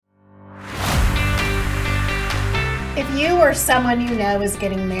If you or someone you know is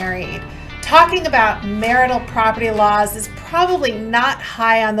getting married, talking about marital property laws is probably not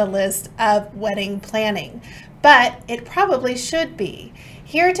high on the list of wedding planning, but it probably should be.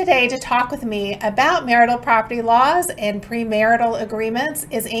 Here today to talk with me about marital property laws and premarital agreements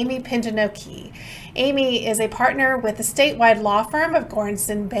is Aimee Pingenokey. Aimee is a partner with the statewide law firm of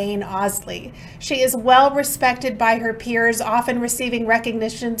Goranson, Bain, Osley. She is well respected by her peers, often receiving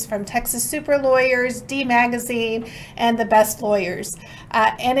recognitions from Texas Super Lawyers, D Magazine, and the Best Lawyers.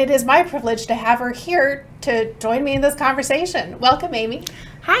 And it is my privilege to have her here to join me in this conversation. Welcome, Aimee.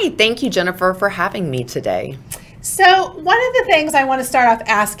 Hi, thank you, Jennifer, for having me today. So one of the things I want to start off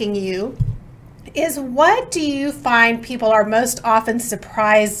asking you is, what do you find people are most often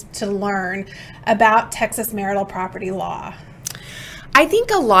surprised to learn about Texas marital property law? I think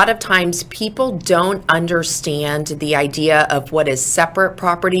a lot of times people don't understand the idea of what is separate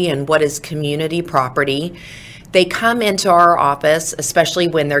property and what is community property. They come into our office, especially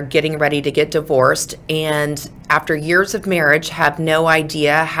when they're getting ready to get divorced, and after years of marriage have no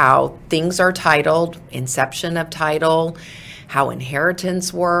idea how things are titled, inception of title, how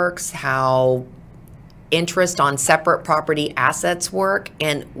inheritance works, how interest on separate property assets work,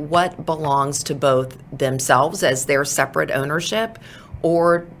 and what belongs to both themselves as their separate ownership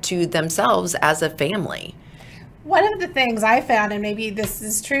or to themselves as a family. One of the things I found, and maybe this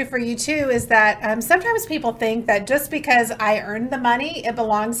is true for you too, is that sometimes people think that just because I earned the money, it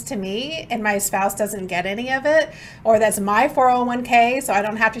belongs to me and my spouse doesn't get any of it, or that's my 401k, so I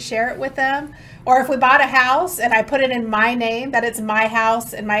don't have to share it with them. Or if we bought a house and I put it in my name, that it's my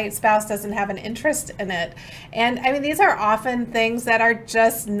house and my spouse doesn't have an interest in it. And I mean, these are often things that are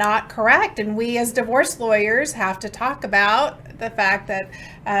just not correct. And we as divorce lawyers have to talk about the fact that,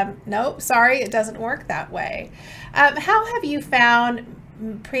 no, sorry, it doesn't work that way. How have you found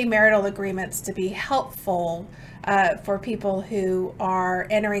premarital agreements to be helpful for people who are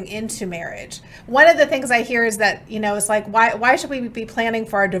entering into marriage? One of the things I hear is that, it's like, why should we be planning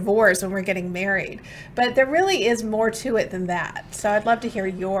for our divorce when we're getting married? But there really is more to it than that. So I'd love to hear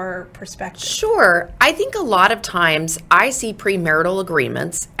your perspective. Sure. I think a lot of times I see premarital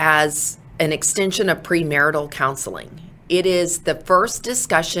agreements as an extension of premarital counseling. It is the first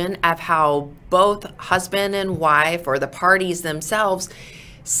discussion of how both husband and wife or the parties themselves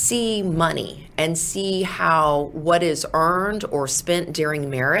see money and see how what is earned or spent during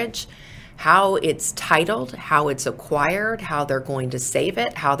marriage, how it's titled, how it's acquired, how they're going to save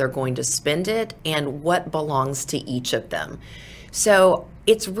it, how they're going to spend it, and what belongs to each of them. So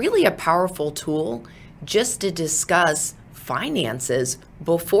it's really a powerful tool just to discuss finances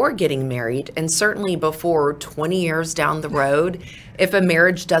before getting married, and certainly before 20 years down the road, if a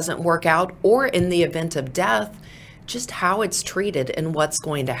marriage doesn't work out, or in the event of death, just how it's treated and what's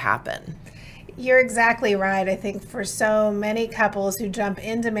going to happen. You're exactly right. I think for so many couples who jump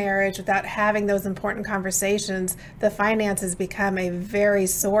into marriage without having those important conversations, the finances become a very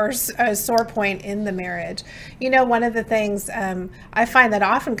sore point in the marriage. One of the things I find that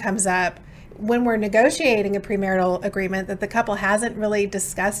often comes up when we're negotiating a premarital agreement that the couple hasn't really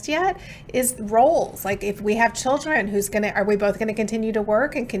discussed yet is roles. Like, if we have children, are we both going to continue to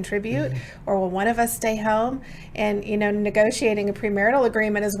work and contribute, or will one of us stay home? And, negotiating a premarital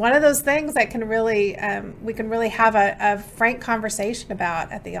agreement is one of those things that can really, we can really have a frank conversation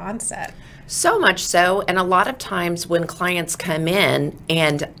about at the onset. So much so, and a lot of times when clients come in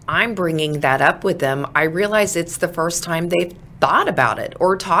and I'm bringing that up with them, I realize it's the first time they've thought about it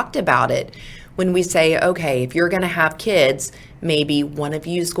or talked about it. When we say, okay, if you're going to have kids, maybe one of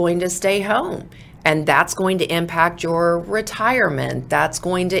you is going to stay home, and that's going to impact your retirement. That's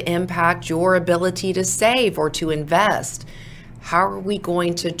going to impact your ability to save or to invest. How are we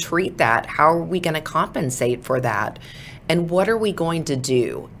going to treat that? How are we going to compensate for that? And what are we going to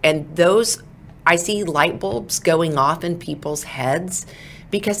do? And those, I see light bulbs going off in people's heads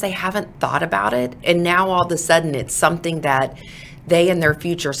because they haven't thought about it. And now all of a sudden it's something that they and their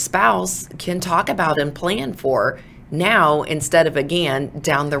future spouse can talk about and plan for now, instead of, again,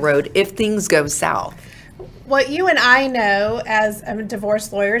 down the road if things go south. What you and I know as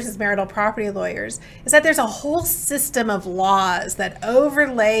divorce lawyers, as marital property lawyers, is that there's a whole system of laws that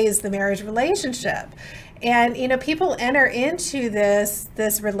overlays the marriage relationship. And, people enter into this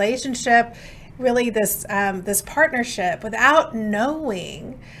relationship, really this partnership, without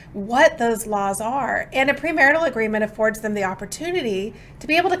knowing what those laws are. And a premarital agreement affords them the opportunity to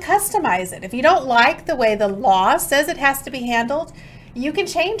be able to customize it. If you don't like the way the law says it has to be handled, you can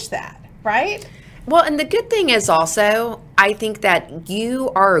change that, right? Well, and the good thing is also, I think that you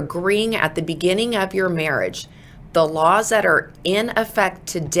are agreeing at the beginning of your marriage, the laws that are in effect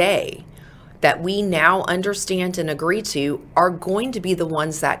today that we now understand and agree to are going to be the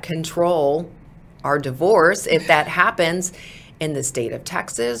ones that control our divorce if that happens in the state of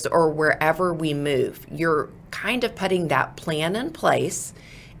Texas or wherever we move. You're kind of putting that plan in place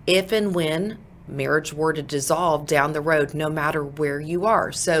if and when marriage were to dissolve down the road, no matter where you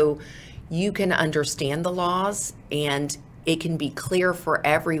are. So you can understand the laws and it can be clear for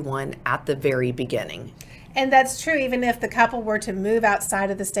everyone at the very beginning. And that's true even if the couple were to move outside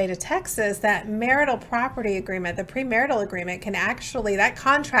of the state of Texas, that marital property agreement, the premarital agreement, can actually, that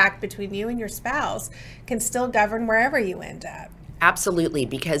contract between you and your spouse can still govern wherever you end up. Absolutely,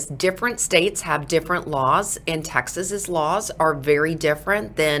 because different states have different laws, and Texas's laws are very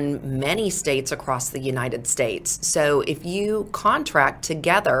different than many states across the United States. So if you contract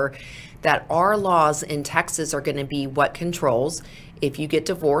together that our laws in Texas are going to be what controls, if you get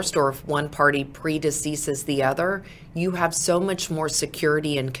divorced or if one party predeceases the other, you have so much more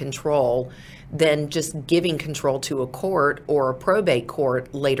security and control than just giving control to a court or a probate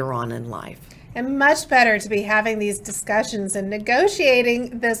court later on in life. And much better to be having these discussions and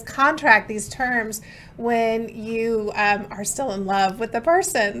negotiating this contract, these terms, when you are still in love with the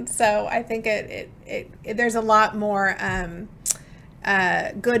person. So I think there's a lot more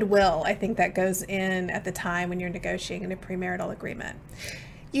goodwill, I think, that goes in at the time when you're negotiating a premarital agreement.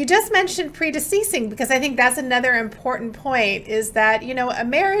 You just mentioned predeceasing, because I think that's another important point, is that, you know, a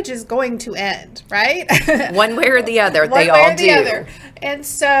marriage is going to end, right? One way or the other. They all do. And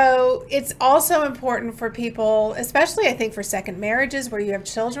so it's also important for people, especially I think for second marriages where you have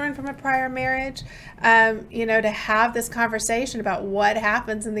children from a prior marriage, you know, to have this conversation about what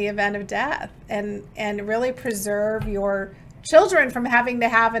happens in the event of death and really preserve your children from having to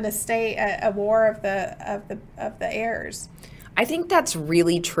have an estate, a war of the heirs. I think that's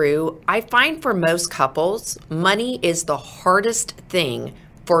really true. I find for most couples, money is the hardest thing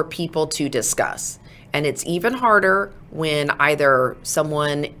for people to discuss. And it's even harder when either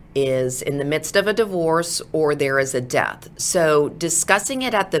someone is in the midst of a divorce or there is a death. So discussing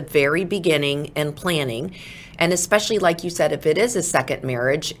it at the very beginning and planning, and especially like you said, if it is a second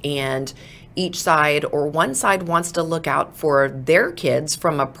marriage and each side or one side wants to look out for their kids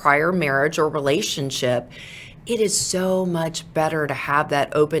from a prior marriage or relationship, it is so much better to have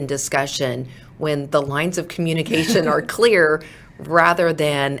that open discussion when the lines of communication are clear rather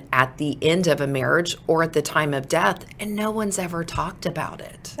than at the end of a marriage or at the time of death and no one's ever talked about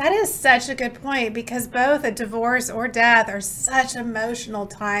it. That is such a good point, because both a divorce or death are such emotional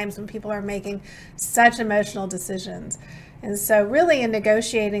times when people are making such emotional decisions. And so really in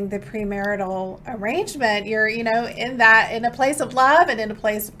negotiating the premarital arrangement, you're, you know, in a place of love and in a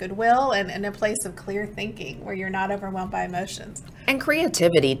place of goodwill and in a place of clear thinking where you're not overwhelmed by emotions. And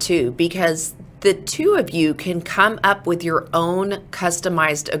creativity too, because the two of you can come up with your own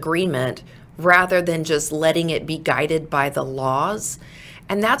customized agreement rather than just letting it be guided by the laws.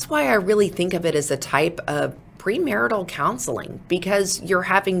 And that's why I really think of it as a type of premarital counseling, because you're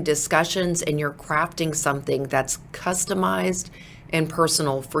having discussions and you're crafting something that's customized and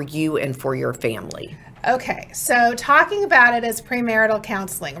personal for you and for your family. Okay, so talking about it as premarital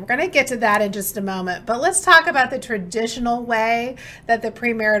counseling, we're going to get to that in just a moment, but let's talk about the traditional way that the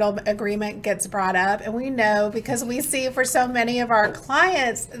premarital agreement gets brought up. And we know, because we see for so many of our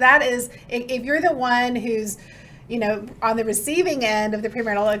clients, that is, if you're the one who's, you know, on the receiving end of the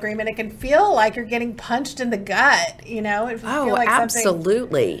premarital agreement, it can feel like you're getting punched in the gut, you know? It Oh, feel like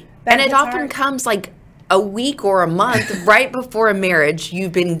absolutely. And it often comes like a week or a month right before a marriage.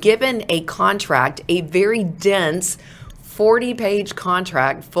 You've been given a contract, a very dense 40-page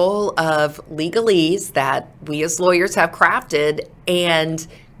contract full of legalese that we as lawyers have crafted, and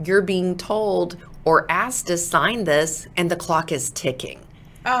you're being told or asked to sign this, and the clock is ticking.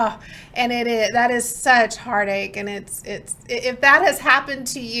 Oh, and that is such heartache. And it's if that has happened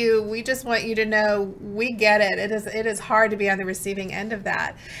to you, we just want you to know we get it. It is hard to be on the receiving end of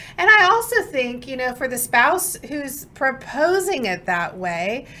that. And I also think, you know, for the spouse who's proposing it that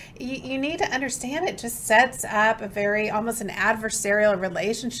way, you need to understand it just sets up a very, almost an adversarial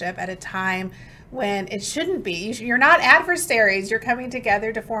relationship at a time when it shouldn't be. You're not adversaries. You're coming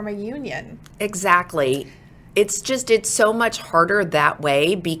together to form a union. Exactly. It's so much harder that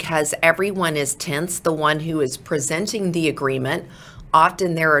way because everyone is tense. The one who is presenting the agreement,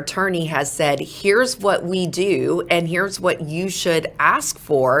 often their attorney has said, here's what we do and here's what you should ask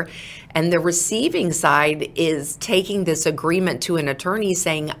for. And the receiving side is taking this agreement to an attorney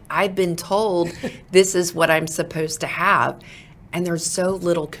saying, I've been told this is what I'm supposed to have. And there's so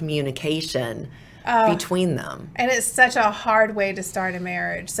little communication between them. And it's such a hard way to start a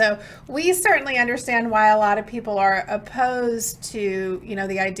marriage. So we certainly understand why a lot of people are opposed to,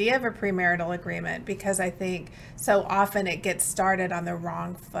 the idea of a premarital agreement, because I think so often it gets started on the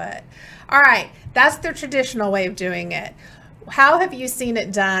wrong foot. All right, that's the traditional way of doing it. How have you seen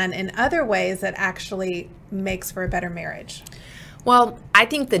it done in other ways that actually makes for a better marriage? Well, I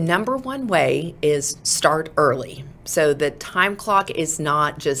think the number one way is start early. So the time clock is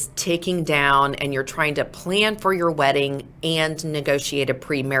not just ticking down and you're trying to plan for your wedding and negotiate a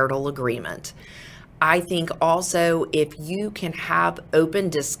premarital agreement. I think also if you can have open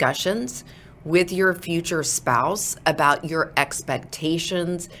discussions with your future spouse about your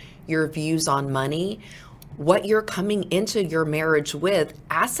expectations, your views on money, what you're coming into your marriage with,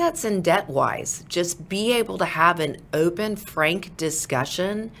 assets and debt wise, just be able to have an open, frank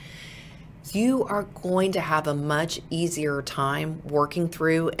discussion. You are going to have a much easier time working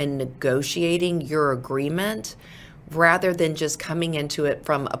through and negotiating your agreement rather than just coming into it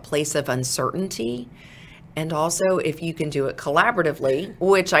from a place of uncertainty. And also, if you can do it collaboratively,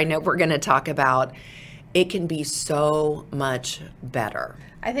 which I know we're going to talk about, it can be so much better.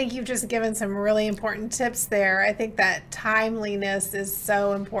 I think you've just given some really important tips there. I think that timeliness is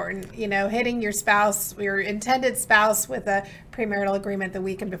so important. Hitting your spouse, your intended spouse, with a premarital agreement the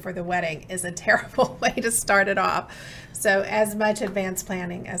weekend before the wedding is a terrible way to start it off. So as much advanced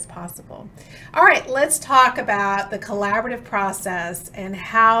planning as possible. All right, let's talk about the collaborative process and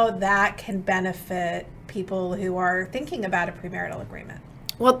how that can benefit people who are thinking about a premarital agreement.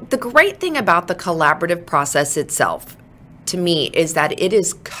 Well, the great thing about the collaborative process itself, to me, is that it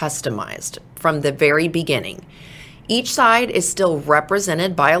is customized from the very beginning. Each side is still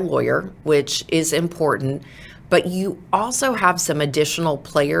represented by a lawyer, which is important, but you also have some additional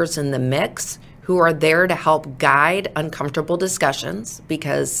players in the mix who are there to help guide uncomfortable discussions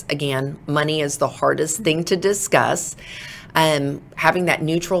because, again, money is the hardest thing to discuss. Having that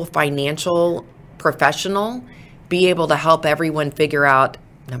neutral financial professional be able to help everyone figure out,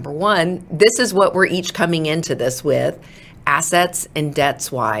 number one, this is what we're each coming into this with, assets and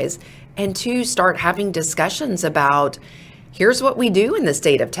debts wise, and two, start having discussions about, here's what we do in the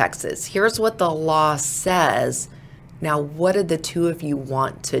state of Texas. Here's what the law says. Now, what do the two of you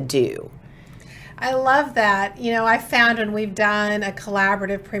want to do? I love that. I found when we've done a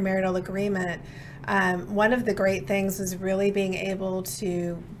collaborative premarital agreement, one of the great things is really being able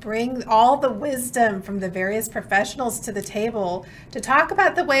to bring all the wisdom from the various professionals to the table to talk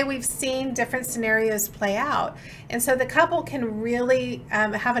about the way we've seen different scenarios play out. And so the couple can really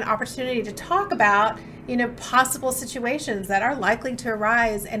have an opportunity to talk about, possible situations that are likely to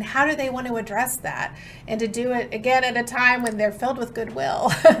arise and how do they want to address that, and to do it again at a time when they're filled with goodwill.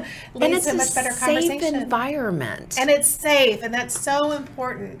 Leads to a much better conversation. Safe environment. And it's safe, and that's so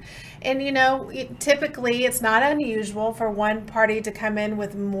important. And typically it's not unusual for one party to come in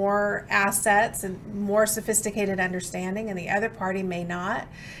with more assets and more sophisticated understanding, and the other party may not.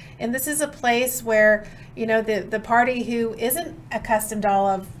 And this is a place where, the party who isn't accustomed to all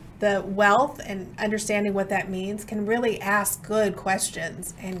of the wealth and understanding what that means can really ask good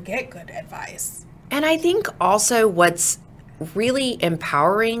questions and get good advice. And I think also what's really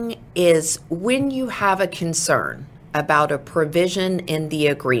empowering is when you have a concern about a provision in the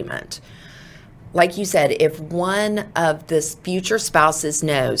agreement. Like you said, if one of the future spouses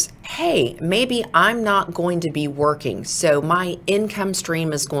knows, hey, maybe I'm not going to be working, so my income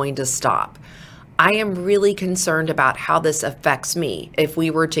stream is going to stop. I am really concerned about how this affects me if we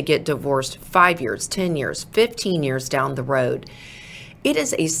were to get divorced 5 years, 10 years, 15 years down the road. It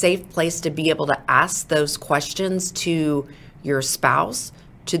is a safe place to be able to ask those questions to your spouse,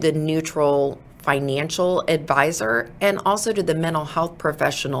 to the neutral financial advisor, and also to the mental health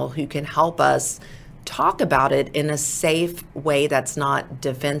professional who can help us talk about it in a safe way that's not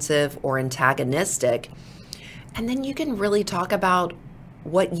defensive or antagonistic. And then you can really talk about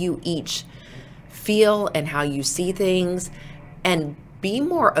what you each feel and how you see things, and be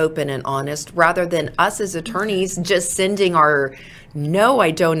more open and honest rather than us as attorneys just sending our, no,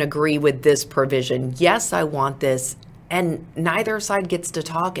 I don't agree with this provision. Yes, I want this. And neither side gets to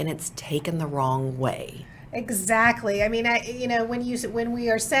talk, and it's taken the wrong way. Exactly. I mean, when we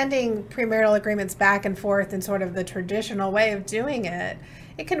are sending premarital agreements back and forth in sort of the traditional way of doing it,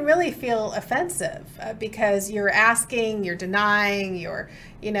 it can really feel offensive because you're asking, you're denying,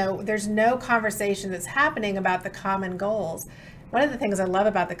 there's no conversation that's happening about the common goals. One of the things I love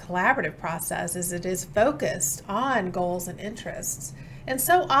about the collaborative process is it is focused on goals and interests. And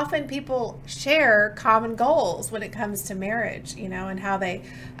so often people share common goals when it comes to marriage, and how they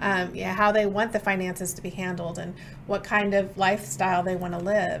want the finances to be handled and what kind of lifestyle they want to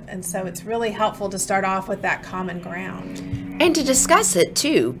live. And so it's really helpful to start off with that common ground. And to discuss it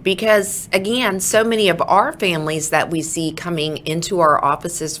too, because again, so many of our families that we see coming into our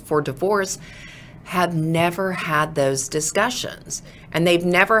offices for divorce have never had those discussions. And they've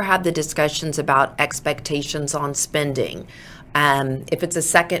never had the discussions about expectations on spending. If it's a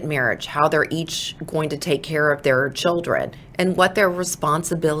second marriage, how they're each going to take care of their children and what their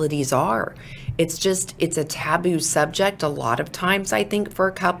responsibilities are. It's a taboo subject a lot of times, I think, for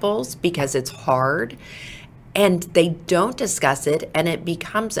couples because it's hard and they don't discuss it and it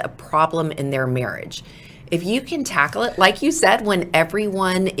becomes a problem in their marriage. If you can tackle it, like you said, when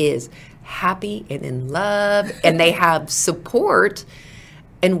everyone is happy and in love and they have support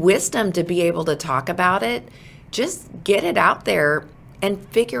and wisdom to be able to talk about it, just get it out there and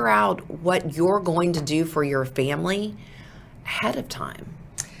figure out what you're going to do for your family ahead of time.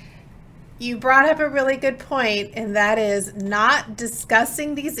 You brought up a really good point, and that is not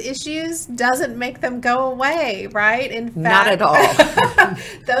discussing these issues doesn't make them go away, right? In fact, not at all.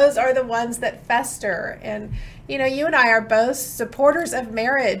 Those are the ones that fester. And, you and I are both supporters of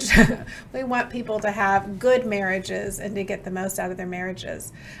marriage. We want people to have good marriages and to get the most out of their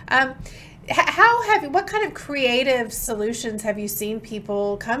marriages. What kind of creative solutions have you seen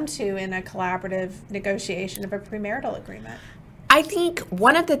people come to in a collaborative negotiation of a premarital agreement? I think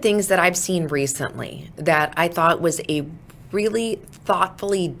one of the things that I've seen recently that I thought was a really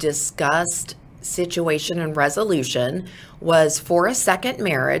thoughtfully discussed situation and resolution was for a second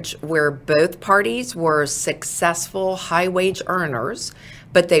marriage where both parties were successful high-wage earners,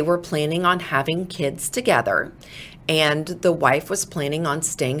 but they were planning on having kids together. And the wife was planning on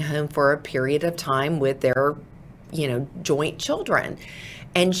staying home for a period of time with their, joint children.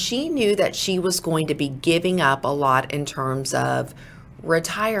 And she knew that she was going to be giving up a lot in terms of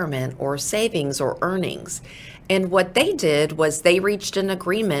retirement or savings or earnings. And what they did was they reached an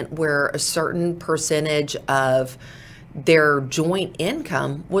agreement where a certain percentage of their joint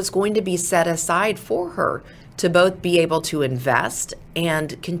income was going to be set aside for her to both be able to invest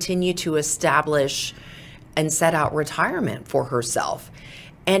and continue to establish and set out retirement for herself.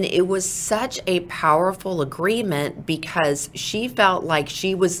 And it was such a powerful agreement because she felt like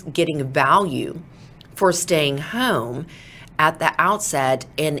she was getting value for staying home at the outset.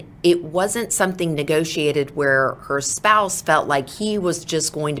 And it wasn't something negotiated where her spouse felt like he was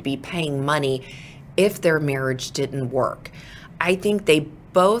just going to be paying money if their marriage didn't work. I think they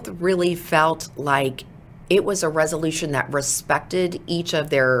both really felt like it was a resolution that respected each of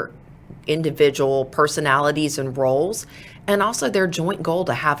their individual personalities and roles, and also their joint goal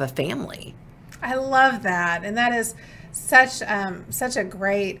to have a family. I love that. And that is such a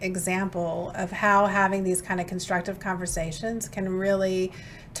great example of how having these kind of constructive conversations can really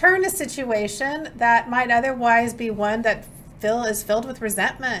turn a situation that might otherwise be one that is filled with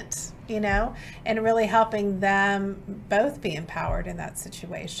resentment, and really helping them both be empowered in that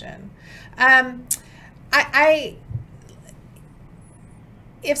situation.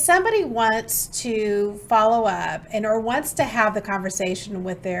 If somebody wants to follow up or wants to have the conversation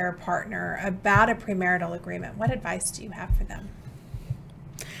with their partner about a premarital agreement, what advice do you have for them?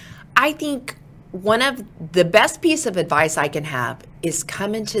 I think one of the best piece of advice I can have is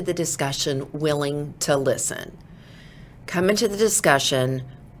come into the discussion willing to listen. Come into the discussion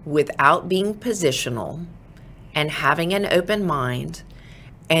without being positional and having an open mind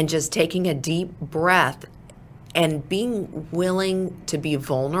and just taking a deep breath and being willing to be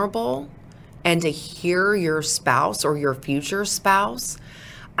vulnerable and to hear your spouse or your future spouse.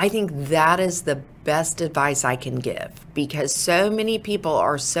 I think that is the best advice I can give because so many people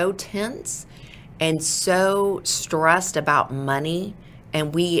are so tense and so stressed about money.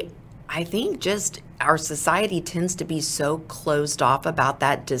 And I think just our society tends to be so closed off about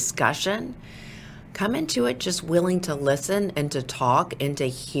that discussion. Come into it just willing to listen and to talk and to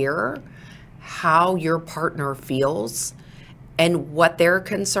hear how your partner feels and what their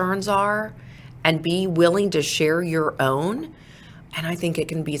concerns are, and be willing to share your own. And I think it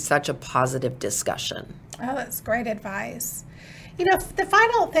can be such a positive discussion. Oh, that's great advice. The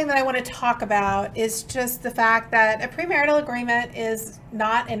final thing that I want to talk about is just the fact that a premarital agreement is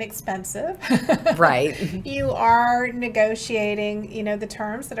not inexpensive. Right. You are negotiating, the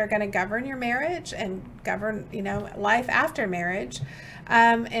terms that are going to govern your marriage and govern, life after marriage.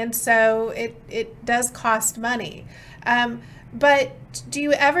 And so it does cost money. But do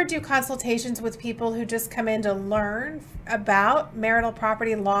you ever do consultations with people who just come in to learn about marital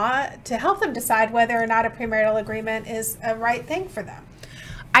property law to help them decide whether or not a premarital agreement is a right thing for them?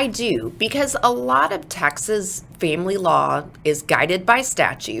 I do, because a lot of Texas family law is guided by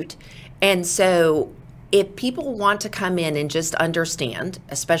statute. And so if people want to come in and just understand,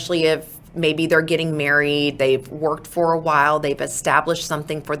 especially if maybe they're getting married, they've worked for a while, they've established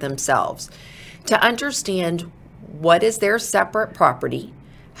something for themselves, to understand what is their separate property,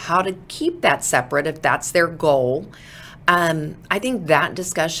 how to keep that separate if that's their goal. I think that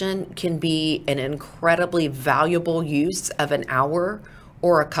discussion can be an incredibly valuable use of an hour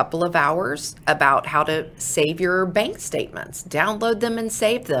or a couple of hours about how to save your bank statements, download them and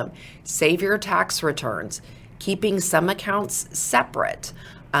save them, save your tax returns, keeping some accounts separate,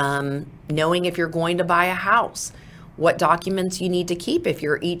 knowing if you're going to buy a house, what documents you need to keep if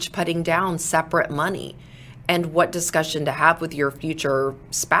you're each putting down separate money, and what discussion to have with your future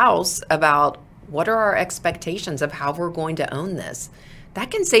spouse about what are our expectations of how we're going to own this. That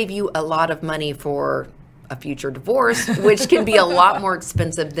can save you a lot of money for a future divorce, which can be a lot more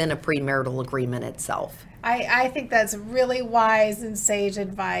expensive than a premarital agreement itself. I think that's really wise and sage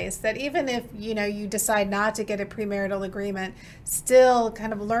advice, that even if you decide not to get a premarital agreement, still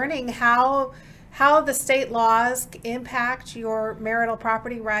kind of learning how the state laws impact your marital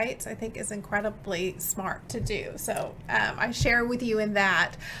property rights, I think is incredibly smart to do. So I share with you in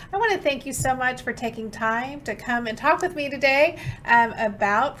that. I want to thank you so much for taking time to come and talk with me today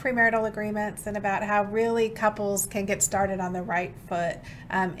about premarital agreements and about how really couples can get started on the right foot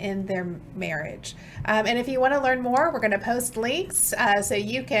in their marriage. And if you want to learn more, we're going to post links so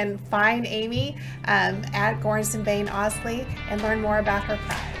you can find Aimee at Goranson Bain Osley and learn more about her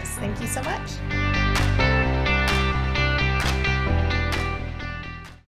practice. Thank you so much.